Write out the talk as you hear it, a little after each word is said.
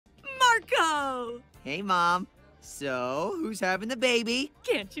Marco! Hey, Mom. So, who's having the baby?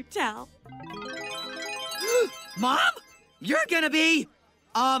 Can't you tell? Mom? You're gonna be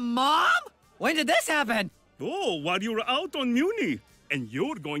a mom? When did this happen? Oh, while you're out on Muni. And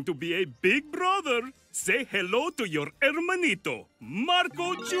you're going to be a big brother. Say hello to your hermanito,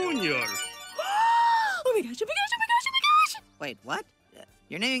 Marco Jr. Oh my gosh, oh my gosh, oh my gosh, oh my gosh! Wait, what?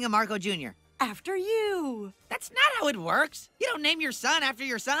 You're naming him Marco Jr. After you. That's not how it works. You don't name your son after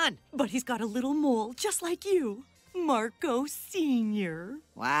your son. But he's got a little mole just like you. Marco Sr.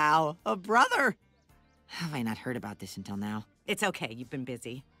 Wow, a brother. Have I not heard about this until now? It's okay, you've been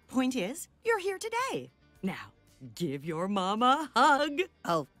busy. Point is, you're here today. Now, give your mama a hug.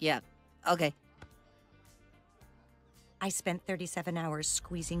 Oh, yeah. Okay. I spent 37 hours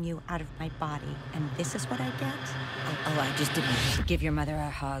squeezing you out of my body, and this is what I get? Oh, I just didn't. Give your mother a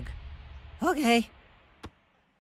hug. Okay.